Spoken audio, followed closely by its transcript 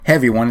Hey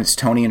everyone, it's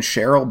Tony and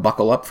Cheryl.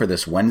 Buckle up for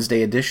this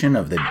Wednesday edition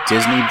of the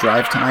Disney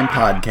Drive Time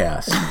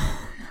Podcast.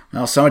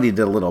 Well, somebody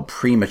did a little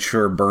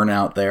premature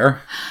burnout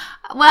there.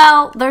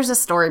 Well, there's a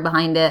story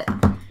behind it,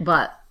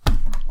 but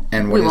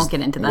we won't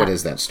get into that. What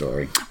is that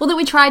story? Well, that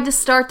we tried to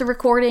start the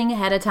recording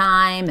ahead of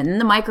time, and then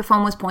the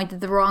microphone was pointed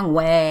the wrong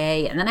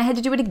way, and then I had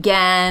to do it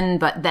again,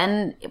 but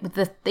then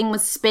the thing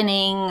was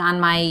spinning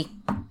on my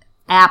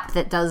app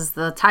that does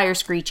the tire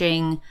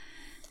screeching,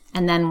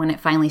 and then when it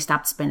finally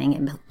stopped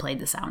spinning, it played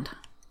the sound.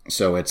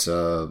 So it's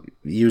a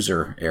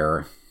user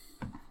error.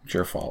 It's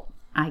your fault.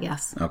 I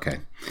guess. Okay.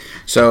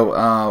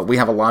 So we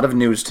have a lot of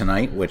news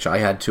tonight, which I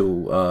had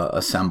to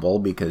assemble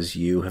because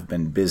you have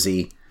been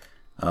busy,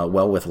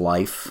 with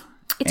life.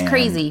 It's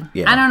crazy.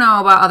 Yeah. I don't know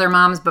about other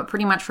moms, but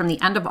pretty much from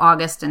the end of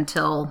August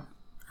until,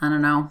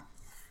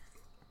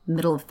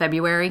 middle of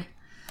February,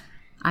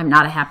 I'm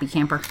not a happy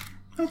camper.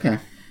 Okay.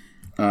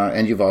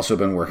 And you've also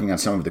been working on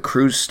some of the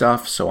cruise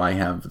stuff, so I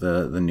have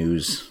the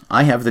news.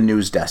 I have the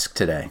news desk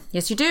today.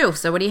 Yes, you do.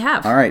 So what do you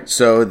have? All right.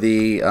 So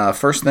the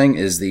first thing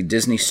is the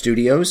Disney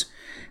Studios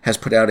has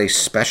put out a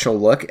special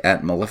look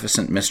at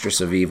Maleficent, Mistress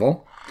of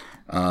Evil.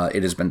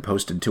 It has been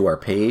posted to our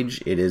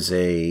page. It is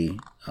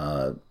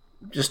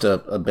just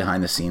a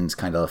behind-the-scenes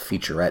kind of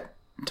featurette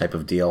type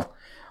of deal.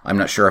 I'm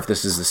not sure if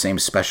this is the same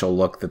special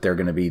look that they're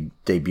going to be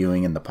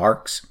debuting in the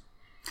parks.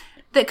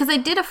 Because they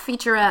did a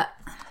featurette.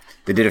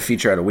 They did a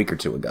featurette a week or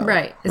two ago.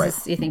 Right. Is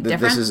this, you think,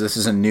 different? This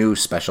is a new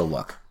special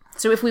look.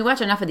 So if we watch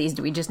enough of these,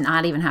 do we just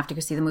not even have to go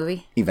see the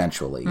movie?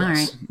 Eventually, yes. All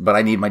right. But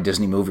I need my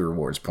Disney Movie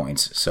Rewards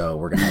points, so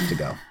we're going to have to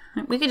go.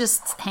 We could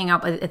just hang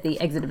out at the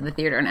exit of the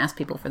theater and ask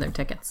people for their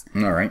tickets.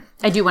 All right.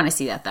 I do want to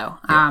see that, though.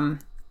 Yeah.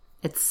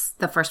 It's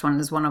the first one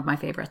is one of my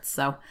favorites,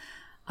 so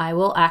I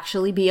will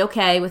actually be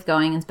okay with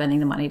going and spending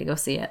the money to go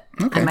see it.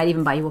 Okay. I might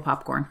even buy you a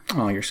popcorn.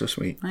 Oh, you're so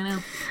sweet.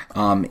 I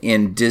know.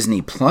 In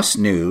Disney Plus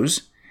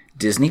news,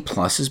 Disney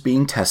Plus is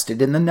being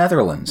tested in the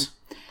Netherlands.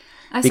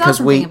 I saw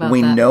something about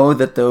we that. know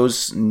that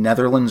those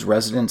Netherlands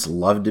residents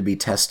love to be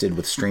tested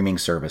with streaming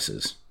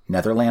services.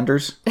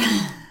 Netherlanders?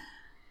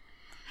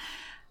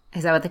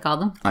 Is that what they call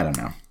them? I don't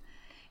know.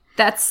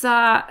 That's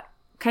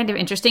kind of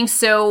interesting.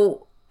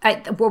 So,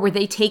 were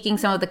they taking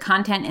some of the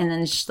content and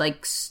then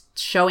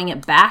showing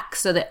it back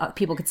so that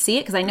people could see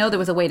it? Because I know there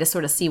was a way to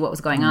sort of see what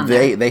was going on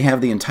there. They have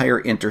the entire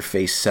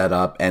interface set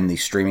up and the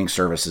streaming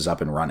service is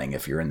up and running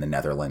if you're in the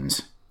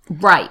Netherlands.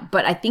 Right,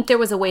 but I think there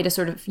was a way to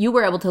sort of, you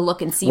were able to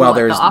look and see what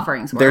the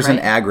offerings were, There's right?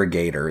 an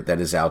aggregator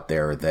that is out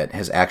there that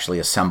has actually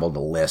assembled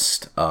a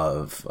list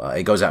of,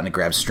 it goes out and it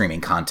grabs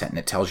streaming content and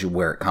it tells you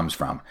where it comes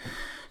from.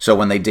 So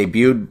when they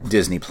debuted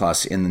Disney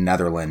Plus in the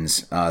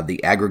Netherlands,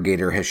 the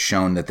aggregator has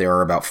shown that there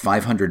are about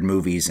 500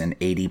 movies and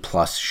 80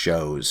 plus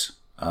shows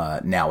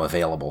now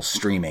available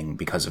streaming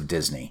because of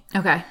Disney.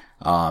 Okay.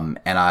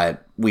 And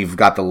we've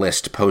got the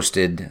list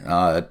posted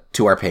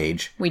to our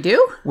page. We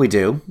do? We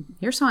do.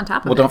 You're so on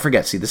top of it. Well, don't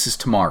forget. See, this is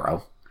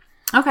tomorrow.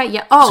 Okay,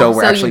 yeah. Oh, so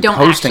we're actually you don't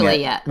posting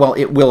actually it yet. Well,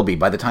 it will be.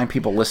 By the time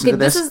people listen to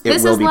this,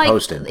 it will be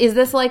posted. Is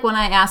this like when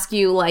I ask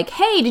you, like,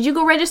 hey, did you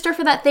go register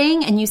for that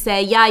thing? And you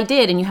say, yeah, I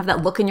did. And you have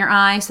that look in your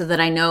eye so that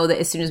I know that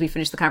as soon as we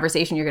finish the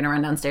conversation, you're going to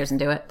run downstairs and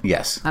do it?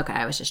 Yes. Okay,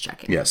 I was just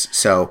checking. Yes.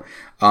 So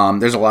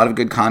there's a lot of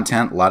good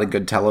content, a lot of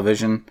good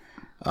television,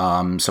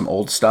 some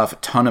old stuff, a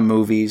ton of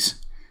movies.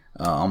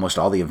 Almost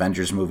all the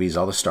Avengers movies,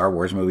 all the Star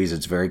Wars movies.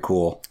 It's very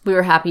cool. We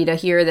were happy to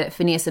hear that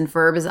Phineas and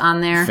Ferb is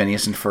on there.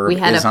 Phineas and Ferb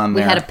is on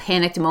there. We had a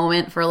panicked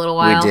moment for a little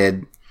while. We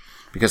did.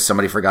 Because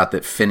somebody forgot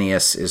that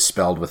Phineas is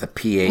spelled with a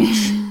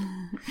PH.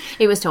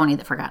 It was Tony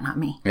that forgot, not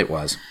me. It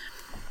was.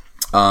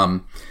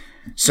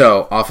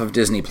 So, off of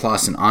Disney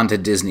Plus and onto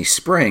Disney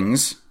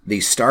Springs, the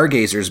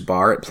Stargazers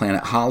Bar at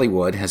Planet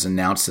Hollywood has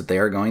announced that they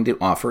are going to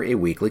offer a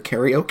weekly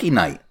karaoke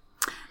night.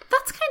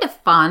 That's kind of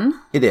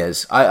fun. It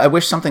is. I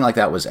wish something like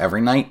that was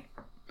every night.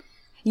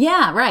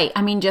 Yeah, right.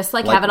 I mean, just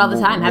have it all the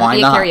time. Have it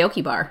be a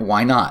karaoke bar.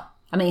 Why not?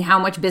 I mean, how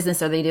much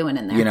business are they doing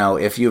in there? You know,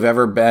 if you've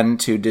ever been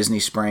to Disney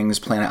Springs,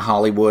 Planet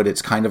Hollywood,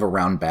 it's kind of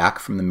around back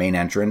from the main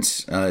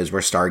entrance is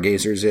where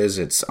Stargazers is.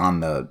 It's on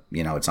the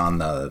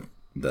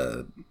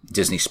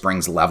Disney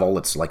Springs level.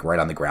 It's like right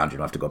on the ground. You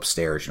don't have to go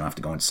upstairs. You don't have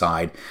to go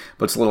inside.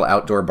 But it's a little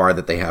outdoor bar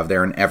that they have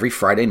there. And every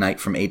Friday night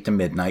from 8 to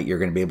midnight, you're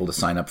going to be able to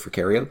sign up for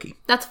karaoke.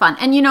 That's fun.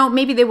 And,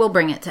 maybe they will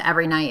bring it to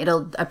every night.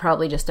 It'll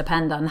probably just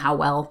depend on how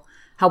well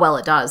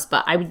it does.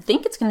 But I would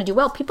think it's going to do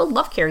well. People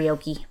love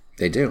karaoke.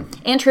 They do.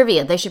 And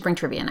trivia. They should bring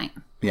trivia night.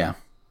 Yeah.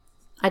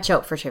 I'd show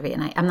up for trivia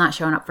night. I'm not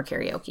showing up for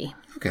karaoke.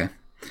 Okay.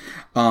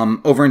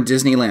 Over in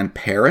Disneyland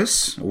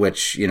Paris,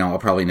 which, I'll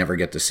probably never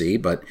get to see,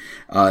 but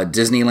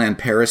Disneyland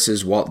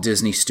Paris's Walt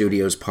Disney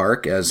Studios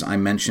Park, as I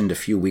mentioned a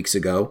few weeks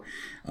ago,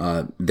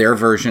 their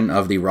version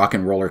of the Rock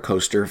and Roller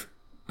Coaster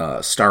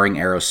starring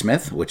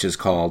Aerosmith, which is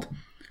called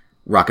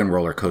Rock and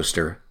Roller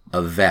Coaster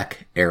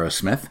avec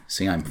Aerosmith.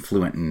 See, I'm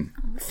fluent in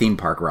theme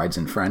park rides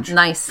in French.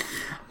 Nice.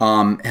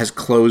 Has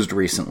closed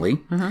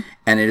recently,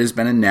 and it has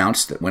been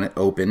announced that when it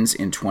opens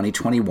in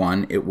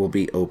 2021, it will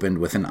be opened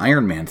with an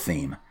Iron Man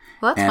theme.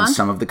 Well, that's and fun.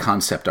 Some of the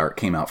concept art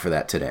came out for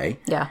that today.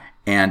 Yeah.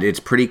 and it's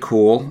pretty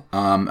cool.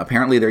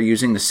 Apparently, they're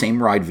using the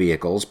same ride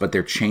vehicles, but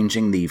they're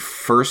changing the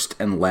first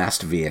and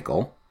last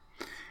vehicle.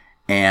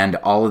 And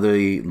all of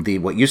the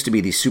what used to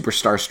be the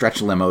superstar stretch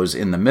limos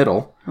in the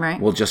middle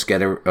will just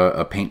get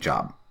a paint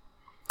job.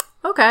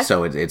 Okay.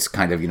 So it's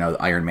kind of,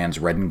 Iron Man's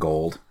red and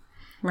gold.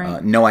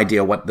 Right. No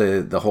idea what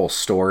the whole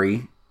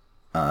story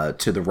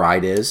to the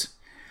ride is,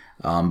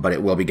 but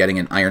it will be getting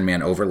an Iron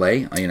Man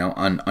overlay.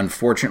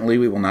 Unfortunately,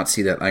 we will not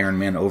see that Iron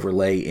Man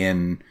overlay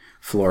in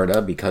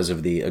Florida because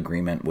of the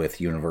agreement with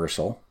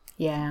Universal.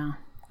 Yeah.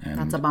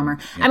 That's a bummer.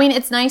 Yeah. I mean,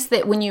 it's nice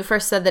that when you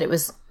first said that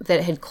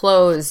it had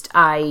closed,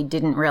 I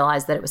didn't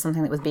realize that it was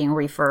something that was being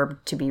refurbed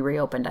to be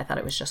reopened. I thought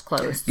it was just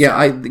closed.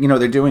 Yeah,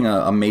 they're doing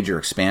a major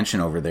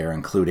expansion over there,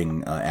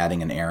 including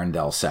adding an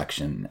Arendelle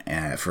section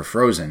for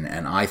Frozen,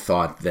 and I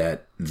thought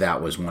that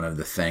was one of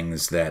the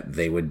things that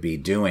they would be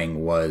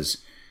doing was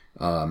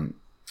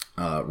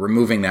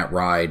removing that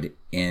ride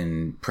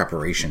in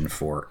preparation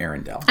for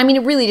Arendelle. I mean,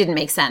 it really didn't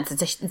make sense.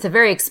 It's a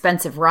very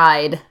expensive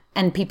ride.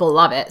 And people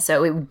love it,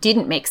 so it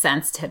didn't make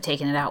sense to have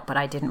taken it out. But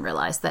I didn't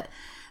realize that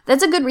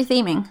that's a good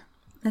retheming.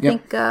 I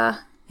think I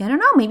don't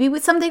know. Maybe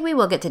someday we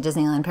will get to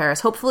Disneyland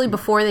Paris. Hopefully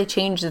before they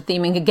change the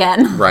theming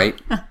again.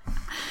 Right.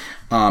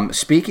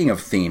 Speaking of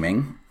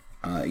theming,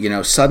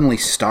 suddenly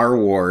Star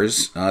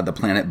Wars: The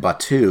Planet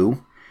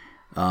Batuu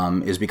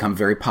has become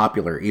very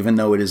popular, even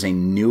though it is a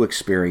new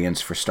experience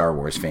for Star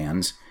Wars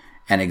fans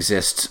and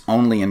exists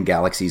only in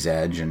Galaxy's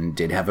Edge and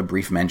did have a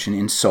brief mention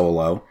in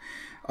Solo.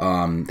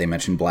 They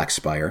mentioned Black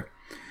Spire.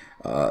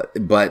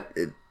 But,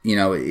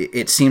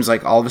 it seems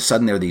like all of a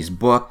sudden there are these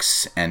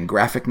books and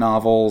graphic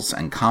novels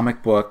and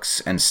comic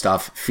books and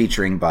stuff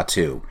featuring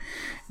Batuu.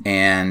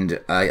 And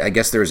I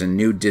guess there's a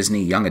new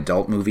Disney young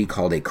adult movie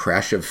called A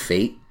Crash of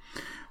Fate,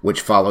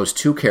 which follows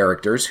two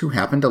characters who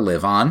happen to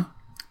live on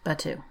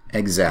Batuu.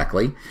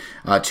 Exactly.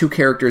 Two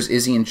characters,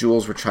 Izzy and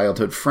Jules, were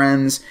childhood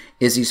friends.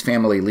 Izzy's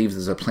family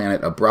leaves the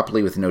planet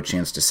abruptly with no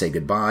chance to say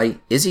goodbye.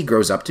 Izzy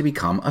grows up to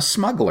become a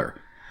smuggler.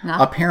 No.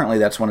 Apparently,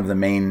 that's one of the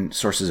main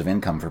sources of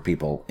income for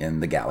people in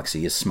the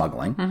galaxy is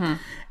smuggling. Mm-hmm.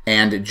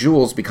 And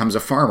Jules becomes a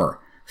farmer.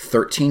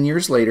 13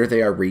 years later,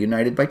 they are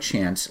reunited by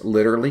chance,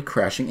 literally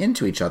crashing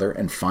into each other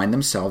and find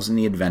themselves in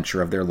the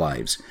adventure of their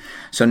lives.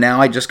 So now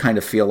I just kind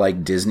of feel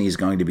like Disney is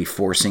going to be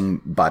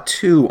forcing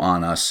Batuu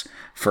on us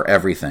for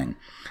everything.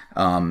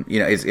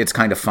 It's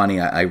kind of funny.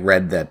 I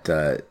read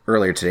that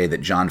earlier today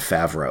that Jon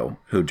Favreau,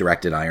 who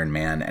directed Iron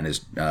Man and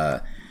is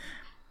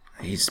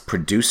he's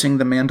producing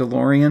The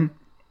Mandalorian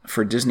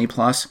for Disney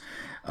Plus,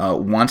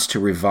 wants to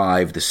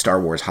revive the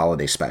Star Wars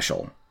Holiday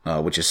Special,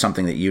 which is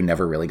something that you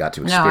never really got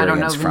to experience. No, I don't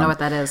know what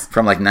that is.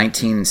 From like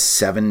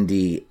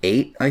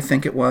 1978, I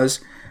think it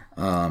was.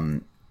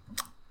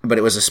 But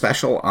it was a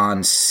special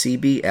on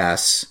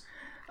CBS,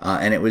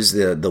 and it was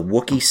the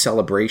Wookiee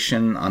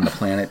celebration on the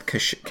planet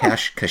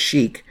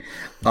Kashyyyk.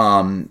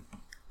 And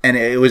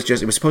it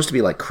was supposed to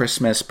be like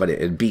Christmas,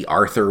 but B.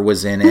 Arthur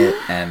was in it,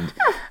 and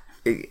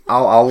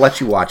I'll let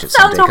you watch it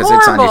someday because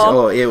it's on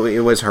YouTube.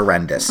 It was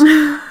horrendous.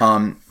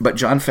 But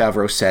Jon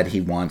Favreau said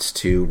he wants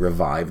to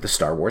revive the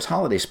Star Wars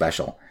Holiday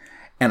Special,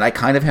 and I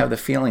kind of have the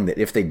feeling that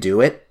if they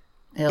do it,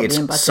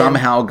 it's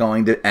somehow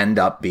going to end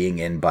up being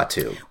in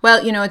Batuu.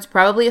 Well, it's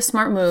probably a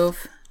smart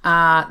move.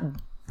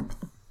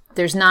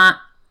 There's not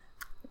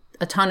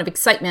a ton of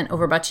excitement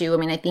over Batuu. I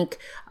mean, I think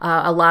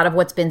a lot of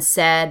what's been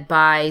said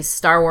by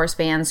Star Wars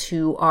fans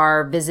who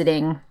are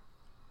visiting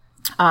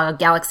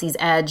Galaxy's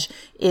Edge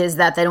is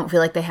that they don't feel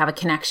like they have a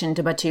connection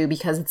to Batuu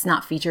because it's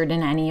not featured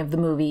in any of the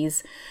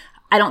movies.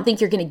 I don't think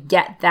you're going to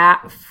get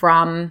that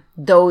from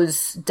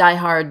those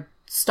diehard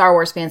Star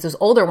Wars fans, those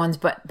older ones,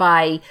 but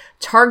by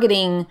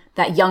targeting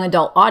that young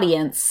adult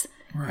audience,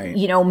 right?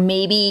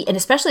 Maybe, and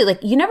especially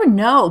like, you never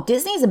know.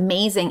 Disney's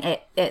amazing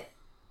at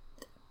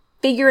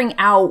figuring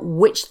out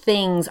which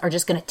things are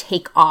just going to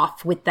take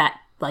off with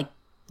that like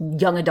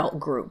young adult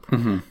group.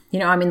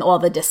 Mm-hmm. All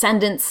the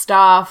Descendants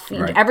stuff,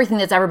 right. Everything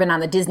that's ever been on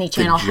the Disney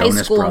Channel, High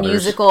School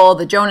Musical,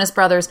 the Jonas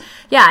Brothers.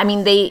 Yeah,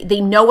 they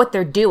know what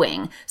they're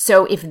doing.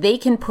 So if they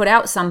can put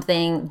out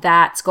something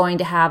that's going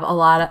to have a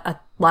lot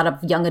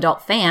of young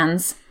adult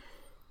fans,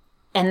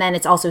 and then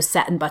it's also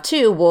set in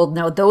Batuu, well,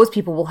 no, those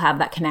people will have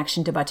that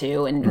connection to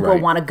Batuu and will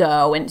want to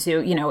go. And so,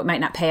 it might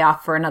not pay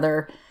off for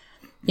another,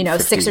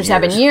 6 or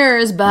 7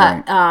 years,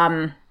 but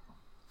right.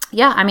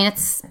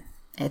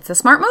 It's a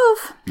smart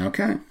move.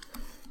 Okay.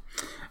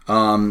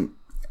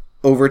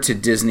 Over to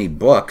Disney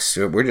Books.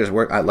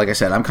 We're like I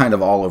said, I'm kind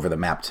of all over the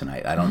map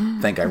tonight. I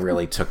don't think I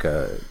really took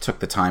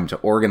the time to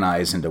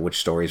organize into which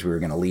stories we were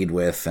going to lead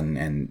with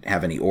and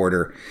have any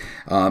order.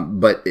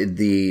 But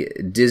the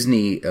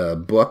Disney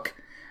book,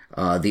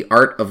 The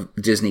Art of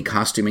Disney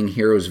Costuming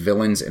Heroes,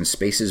 Villains, and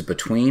Spaces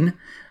Between,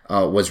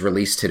 was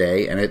released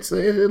today, and it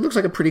looks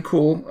like a pretty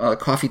cool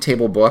coffee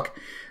table book.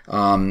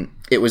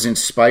 It was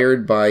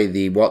inspired by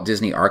the Walt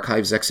Disney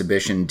Archives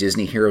exhibition,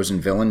 Disney Heroes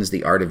and Villains,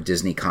 The Art of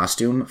Disney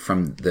Costume,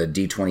 from the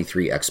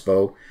D23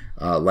 Expo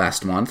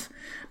last month.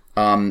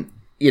 I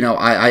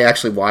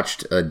actually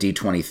watched a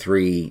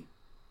D23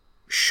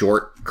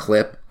 short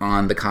clip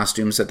on the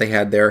costumes that they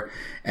had there,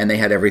 and they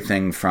had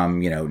everything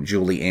from,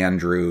 Julie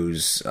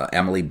Andrews,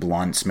 Emily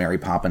Blunt's Mary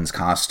Poppins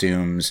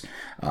costumes,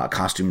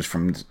 costumes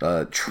from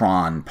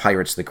Tron,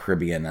 Pirates of the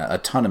Caribbean, a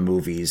ton of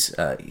movies,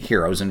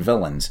 heroes and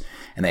villains.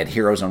 And they had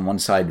heroes on one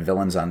side,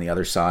 villains on the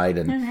other side,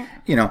 and,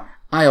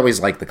 I always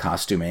like the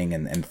costuming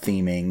and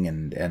theming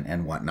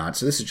and whatnot.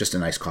 So this is just a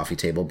nice coffee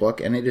table book,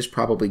 and it is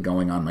probably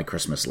going on my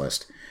Christmas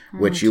list,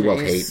 which you will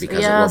hate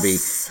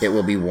because it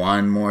will be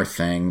one more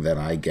thing that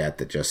I get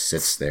that just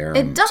sits there.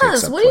 It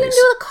does. What are you going to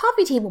do with a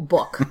coffee table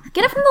book?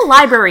 Get it from the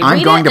library.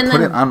 I'm going to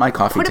put it on my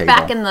coffee table. Put it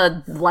back in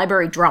the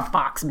library drop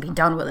box and be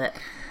done with it.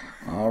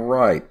 All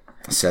right,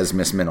 says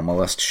Miss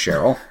Minimalist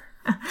Cheryl.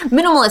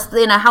 Minimalist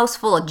in a house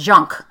full of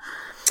junk.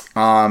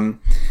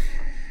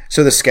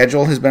 So the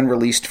schedule has been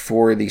released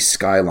for the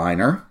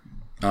Skyliner,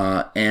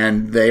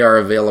 and they are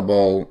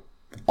available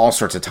all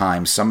sorts of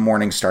times. Some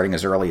mornings starting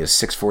as early as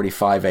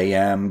 6:45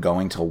 a.m.,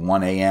 going till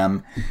 1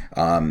 a.m.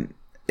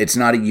 It's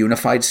not a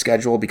unified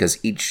schedule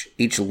because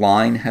each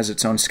line has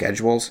its own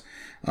schedules.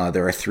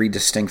 There are 3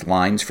 distinct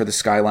lines for the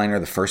Skyliner.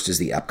 The first is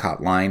the Epcot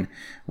line,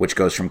 which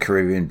goes from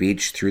Caribbean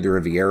Beach through the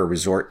Riviera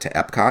Resort to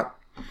Epcot.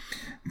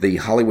 The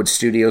Hollywood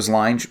Studios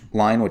line,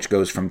 which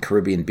goes from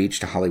Caribbean Beach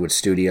to Hollywood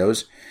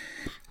Studios.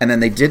 And then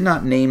they did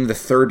not name the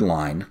third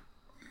line.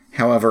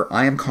 However,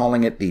 I am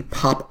calling it the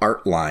Pop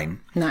Art line.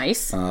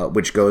 Nice.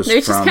 Which goes Which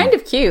is kind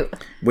of cute.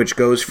 Which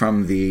goes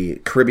from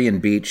the Caribbean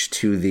Beach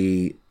to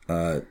the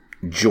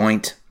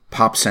joint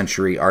Pop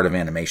Century Art of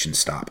Animation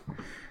stop.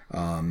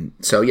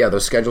 So yeah,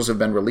 those schedules have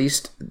been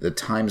released. The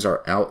times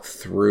are out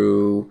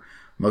through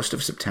most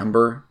of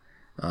September,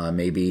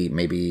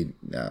 maybe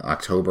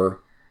October.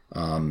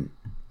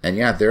 And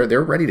yeah,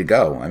 they're ready to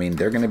go. I mean,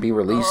 they're going to be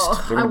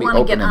released. I want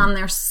to get on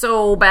there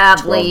so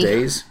badly. 12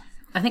 days.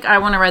 I think I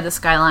want to ride the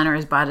Skyliner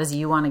as bad as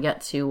you want to get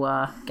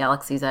to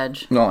Galaxy's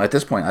Edge. Well, at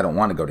this point, I don't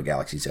want to go to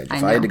Galaxy's Edge.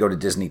 If I had to go to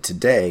Disney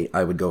today,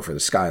 I would go for the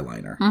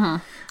Skyliner.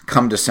 Mm-hmm.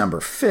 Come December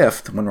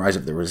 5th, when Rise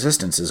of the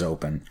Resistance is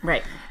open,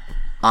 right?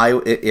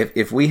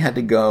 If we had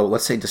to go,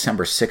 let's say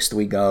December 6th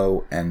we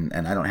go, and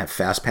I don't have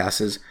fast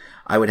passes,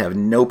 I would have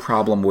no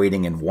problem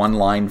waiting in one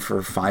line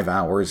for 5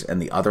 hours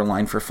and the other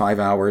line for 5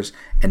 hours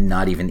and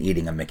not even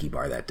eating a Mickey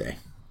bar that day.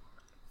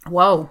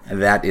 Whoa.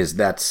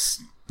 That's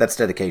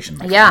dedication.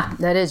 Yeah,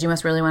 that is. You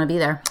must really want to be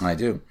there. I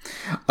do.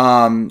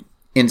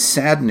 In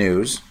sad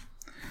news,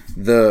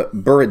 the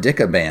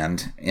Burradicka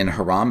Band in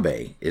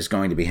Harambe is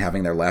going to be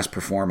having their last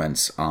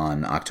performance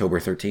on October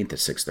 13th at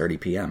 6:30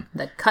 p.m.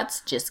 The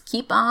cuts just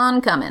keep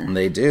on coming.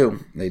 They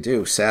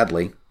do,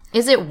 sadly.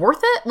 Is it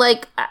worth it?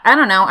 Like, I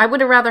don't know. I would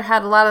have rather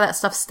had a lot of that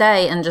stuff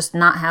stay and just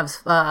not have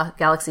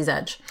Galaxy's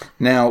Edge.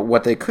 Now,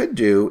 what they could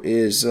do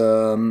is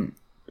Burradicka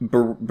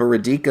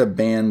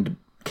Band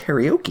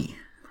karaoke.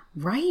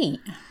 Right.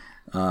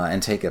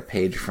 And take a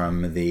page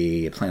from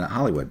the Planet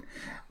Hollywood.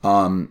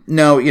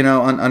 No,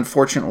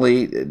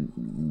 unfortunately,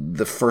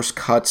 the first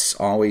cuts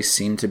always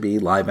seem to be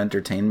live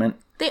entertainment.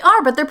 They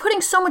are, but they're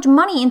putting so much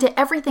money into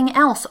everything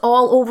else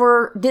all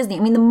over Disney.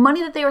 I mean, the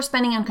money that they are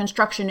spending on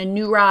construction and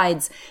new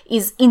rides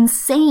is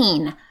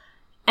insane.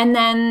 And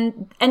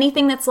then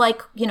anything that's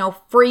like,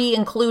 free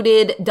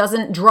included,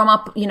 doesn't drum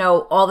up,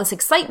 all this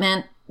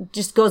excitement,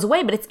 just goes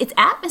away. But it's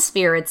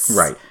atmosphere. It's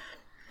right.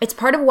 It's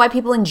part of why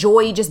people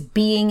enjoy just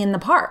being in the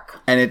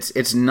park. And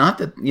it's not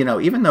that,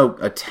 even though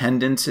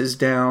attendance is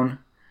down,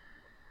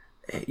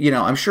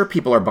 I'm sure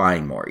people are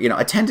buying more.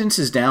 Attendance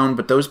is down,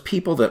 but those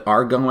people that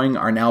are going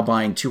are now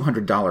buying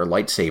 $200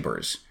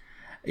 lightsabers,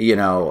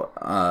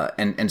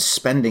 and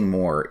spending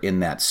more in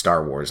that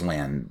Star Wars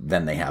land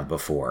than they have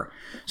before.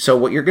 So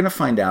what you're going to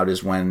find out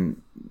is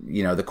when,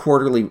 the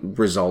quarterly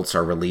results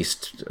are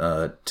released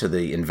to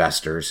the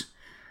investors,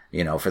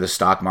 for the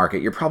stock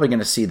market, you're probably going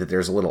to see that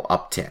there's a little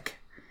uptick.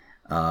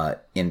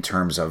 In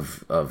terms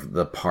of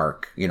the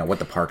park, what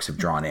the parks have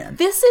drawn in.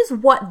 This is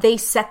what they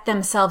set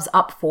themselves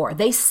up for.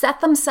 They set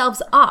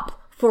themselves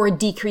up for a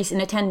decrease in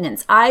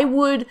attendance. I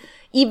would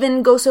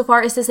even go so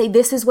far as to say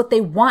this is what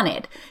they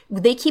wanted.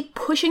 They keep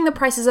pushing the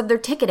prices of their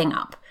ticketing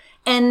up.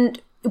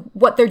 And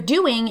what they're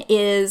doing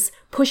is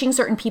pushing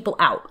certain people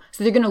out.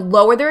 So they're going to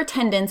lower their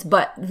attendance,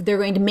 but they're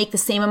going to make the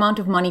same amount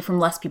of money from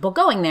less people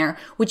going there,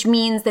 which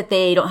means that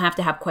they don't have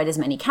to have quite as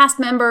many cast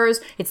members.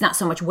 It's not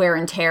so much wear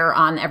and tear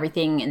on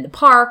everything in the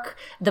park.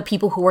 The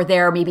people who are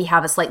there maybe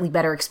have a slightly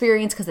better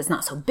experience because it's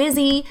not so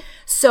busy.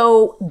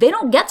 So they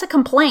don't get to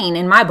complain,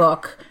 in my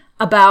book,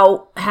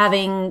 about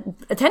having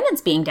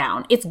attendance being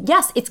down.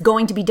 It's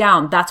going to be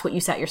down. That's what you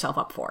set yourself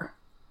up for.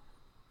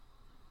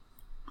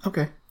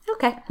 Okay.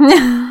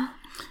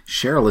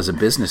 Cheryl is a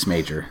business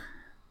major.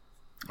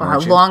 A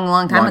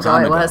long time ago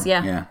it was,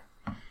 yeah. Yeah.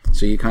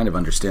 So you kind of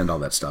understand all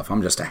that stuff.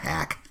 I'm just a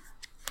hack.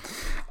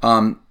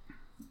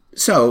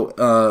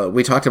 So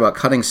we talked about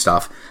cutting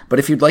stuff, but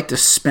if you'd like to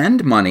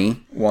spend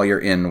money while you're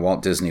in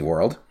Walt Disney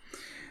World,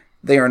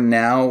 they are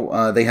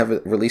now, they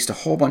have released a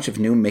whole bunch of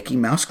new Mickey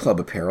Mouse Club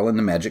apparel in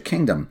the Magic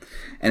Kingdom,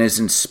 and is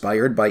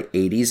inspired by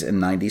 80s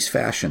and 90s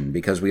fashion,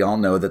 because we all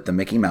know that the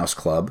Mickey Mouse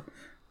Club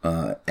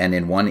and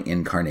in one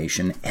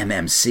incarnation,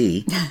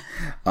 MMC,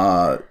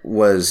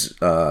 was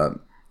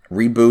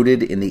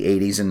rebooted in the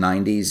 80s and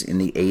 90s. In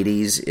the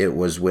 80s, it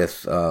was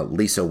with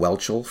Lisa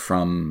Whelchel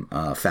from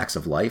Facts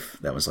of Life.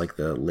 That was like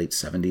the late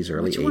 70s,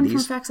 early 80s. Which one from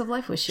Facts of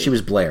Life was she? She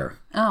was Blair.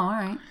 Oh, all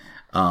right.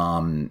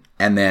 And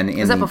then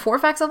was that before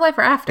Facts of Life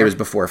or after? It was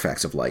before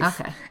Facts of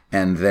Life. Okay.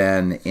 And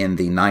then in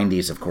the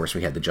 90s, of course,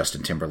 we had the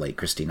Justin Timberlake,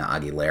 Christina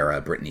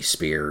Aguilera, Britney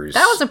Spears.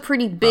 That was a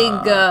pretty big...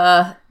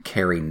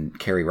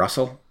 Carrie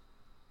Russell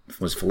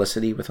was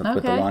Felicity with the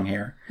long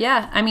hair.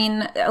 Yeah, I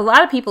mean, a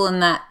lot of people in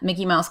that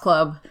Mickey Mouse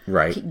Club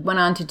went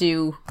on to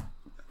do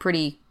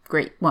pretty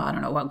great, well, I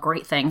don't know about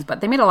great things,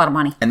 but they made a lot of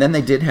money. And then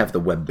they did have the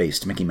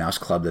web-based Mickey Mouse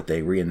Club that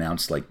they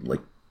re-announced like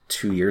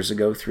 3 years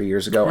ago,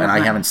 and I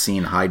haven't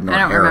seen hide nor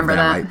hair of them.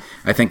 That.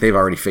 I think they've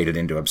already faded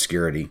into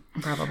obscurity.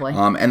 Probably.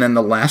 And then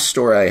the last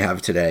story I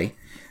have today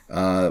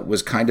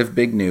was kind of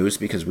big news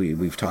because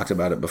we've talked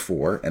about it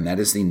before, and that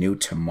is the new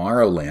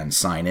Tomorrowland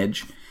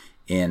signage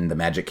in the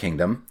Magic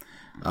Kingdom.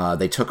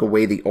 They took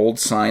away the old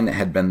sign that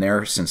had been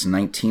there since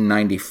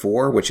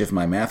 1994, which, if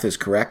my math is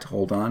correct,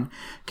 hold on,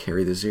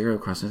 carry the zero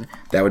across the...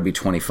 That would be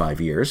 25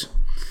 years.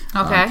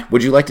 Okay.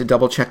 Would you like to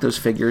double-check those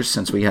figures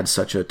since we had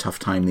such a tough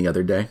time the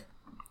other day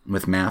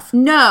with math?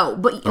 No,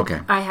 but okay.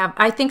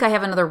 I think I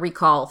have another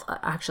recall.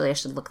 Actually, I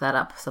should look that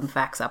up, some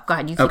facts up. Go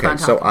ahead, you keep on talking.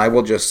 Okay, so I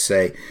will just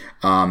say,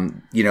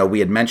 we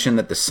had mentioned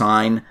that the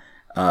sign...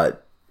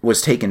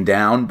 was taken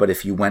down, but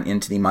if you went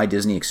into the My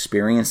Disney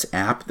Experience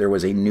app, there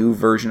was a new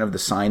version of the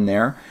sign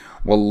there.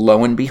 Well,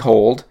 lo and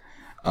behold,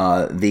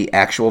 the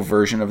actual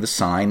version of the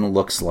sign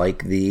looks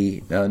like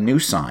the new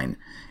sign,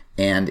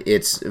 and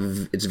it's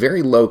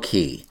very low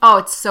key. Oh,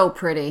 it's so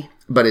pretty.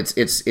 But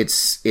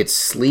it's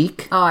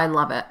sleek. Oh, I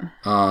love it.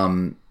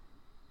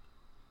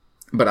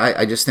 But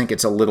I just think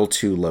it's a little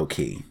too low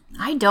key.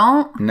 I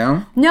don't.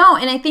 No,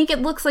 and I think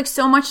it looks like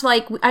so much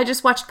like I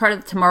just watched part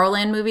of the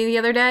Tomorrowland movie the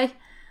other day.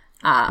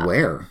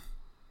 Where?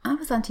 I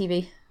was on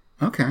TV.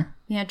 Okay.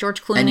 Yeah,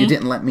 George Clooney. And you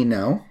didn't let me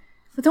know?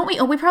 But don't we?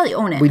 Oh, we probably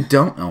own it. We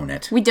don't own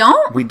it. We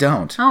don't? We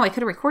don't. Oh, I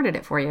could have recorded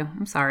it for you.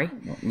 I'm sorry.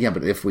 Well, yeah,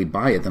 but if we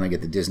buy it, then I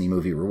get the Disney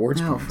Movie Rewards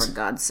points. Oh, for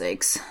God's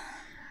sakes.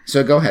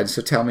 So go ahead.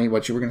 So tell me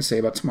what you were going to say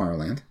about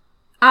Tomorrowland.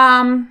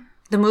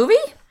 The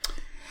movie?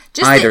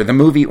 Just either the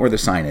movie or the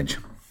signage.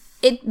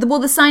 The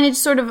signage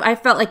sort of, I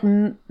felt like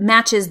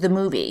matches the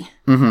movie.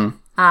 Mm-hmm.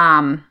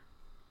 I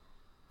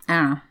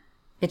don't know.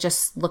 It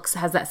just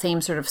has that same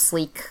sort of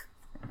sleek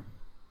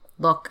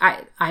look.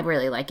 I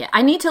really like it.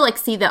 I need to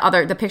see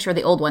the picture of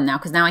the old one now,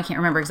 because now I can't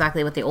remember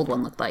exactly what the old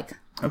one looked like.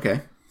 Okay.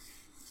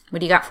 What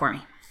do you got for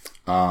me?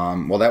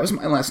 Well, that was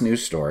my last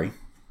news story.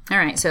 All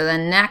right. So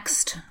then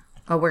next,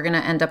 we're going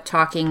to end up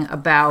talking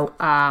about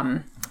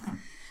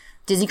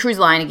Disney Cruise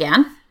Line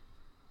again.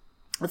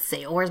 Let's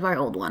see. Where's my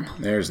old one?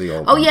 There's the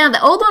old one. Oh, yeah.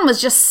 The old one was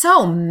just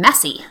so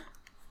messy.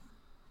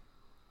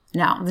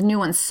 No, the new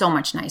one's so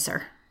much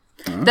nicer.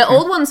 Okay. The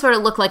old one sort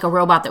of looked like a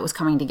robot that was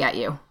coming to get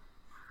you.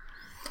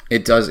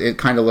 It does. It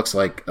kind of looks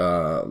like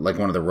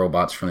one of the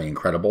robots from The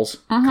Incredibles,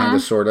 kind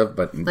of, sort of,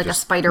 but like a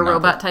spider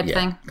robot type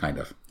thing. Kind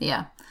of.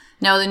 Yeah.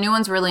 No, the new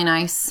one's really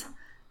nice.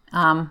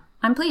 I'm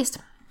pleased.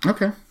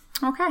 Okay.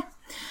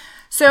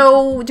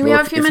 So, do we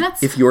have a few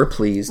minutes? If you're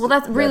pleased. Well,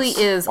 that really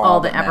is all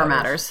that ever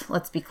matters.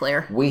 Let's be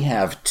clear. We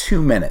have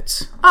 2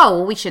 minutes. Oh,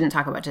 well, we shouldn't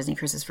talk about Disney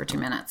cruises for 2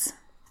 minutes.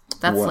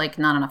 That's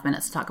not enough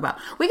minutes to talk about.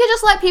 We could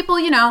just let people,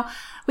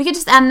 we could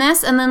just end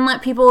this and then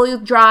let people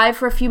drive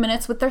for a few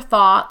minutes with their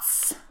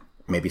thoughts.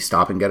 Maybe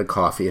stop and get a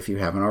coffee if you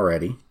haven't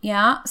already.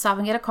 Yeah, stop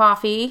and get a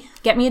coffee.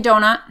 Get me a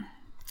donut.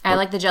 I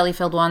like the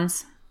jelly-filled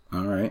ones.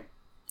 All right.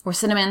 Or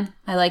cinnamon.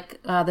 I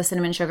like the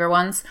cinnamon sugar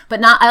ones. But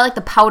I like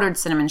the powdered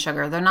cinnamon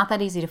sugar. They're not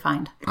that easy to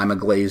find. I'm a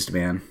glazed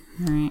man.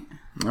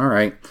 All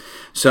right.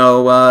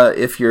 So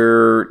if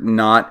you're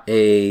not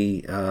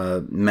a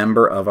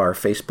member of our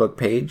Facebook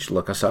page,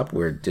 look us up.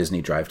 We're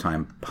Disney Drive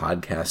Time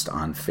Podcast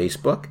on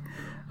Facebook.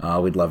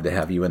 We'd love to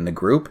have you in the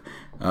group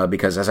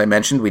because, as I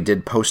mentioned, we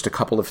did post a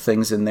couple of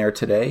things in there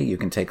today. You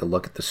can take a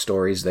look at the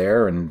stories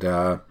there, and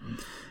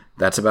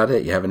that's about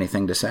it. You have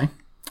anything to say?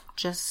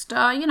 Just,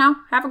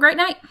 have a great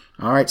night.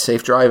 All right.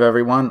 Safe drive,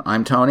 everyone.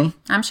 I'm Tony.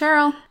 I'm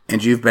Cheryl.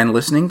 And you've been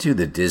listening to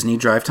the Disney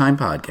Drive Time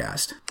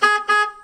Podcast.